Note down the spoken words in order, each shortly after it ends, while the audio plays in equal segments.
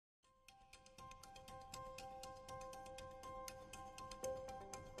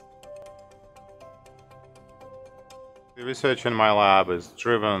The research in my lab is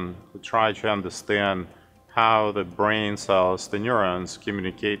driven to try to understand how the brain cells, the neurons,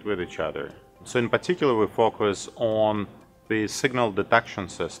 communicate with each other. So in particular, we focus on the signal detection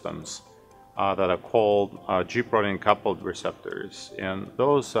systems that are called G-protein coupled receptors. And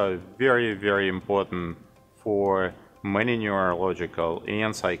those are very, very important for many neurological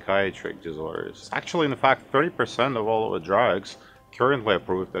and psychiatric disorders. Actually, in fact, 30% of all of the drugs currently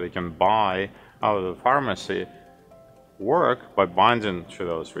approved that you can buy out of the pharmacy work by binding to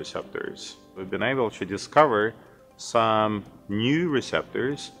those receptors. We've been able to discover some new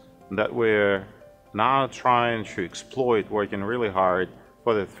receptors that we're now trying to exploit, working really hard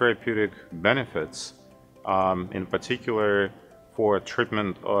for the therapeutic benefits, in particular for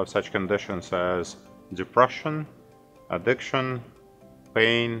treatment of such conditions as depression, addiction,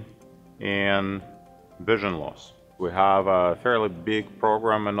 pain, and vision loss. We have a fairly big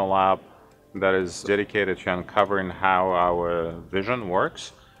program in the lab that is dedicated to uncovering how our vision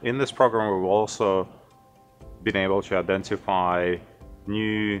works. In this program, we've also been able to identify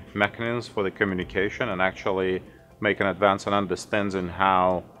new mechanisms for the communication and actually make an advance in understanding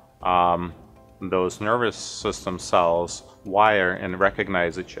how those nervous system cells wire and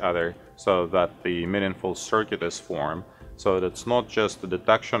recognize each other so that the meaningful circuit is formed. So that it's not just the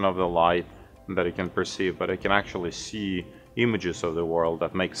detection of the light that it can perceive, but it can actually see images of the world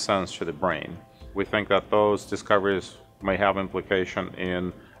that make sense to the brain. We think that those discoveries may have implication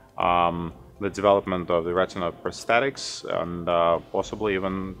in the development of the retina prosthetics and possibly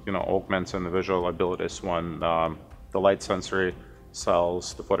even augmenting the visual abilities when the light sensory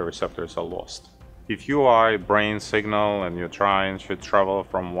cells, the photoreceptors, are lost. If you are a brain signal and you're trying to travel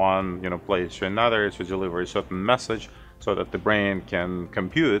from one place to another to deliver a certain message so that the brain can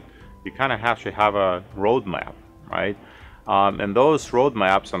compute, you kind of have to have a roadmap, right? And those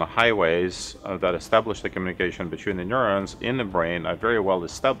roadmaps on the highways that establish the communication between the neurons in the brain are very well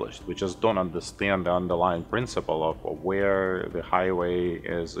established. We just don't understand the underlying principle of where the highway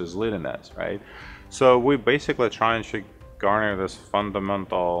is leading us, right? So we're basically trying to garner this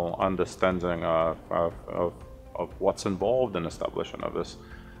fundamental understanding of what's involved in establishing of this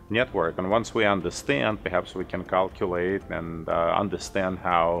network. And once we understand, perhaps we can calculate and understand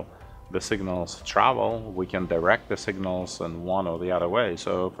how the signals travel, we can direct the signals in one or the other way.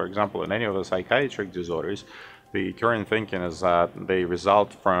 So, for example, in any of the psychiatric disorders, the current thinking is that they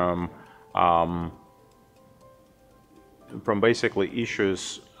result from basically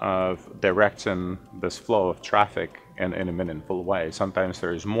issues of directing this flow of traffic in a meaningful way. Sometimes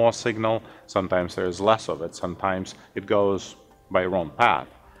there is more signal, sometimes there is less of it, sometimes it goes by a wrong path.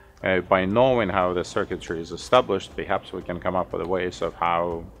 By knowing how the circuitry is established, perhaps we can come up with ways of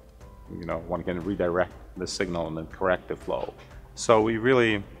how one can redirect the signal and then correct the flow. So we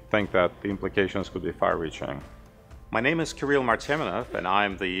really think that the implications could be far-reaching. My name is Kirill Martemyanov, and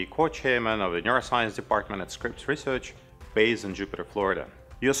I'm the co-chairman of the Neuroscience department at Scripps Research, based in Jupiter, Florida.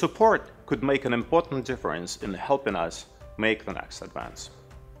 Your support could make an important difference in helping us make the next advance.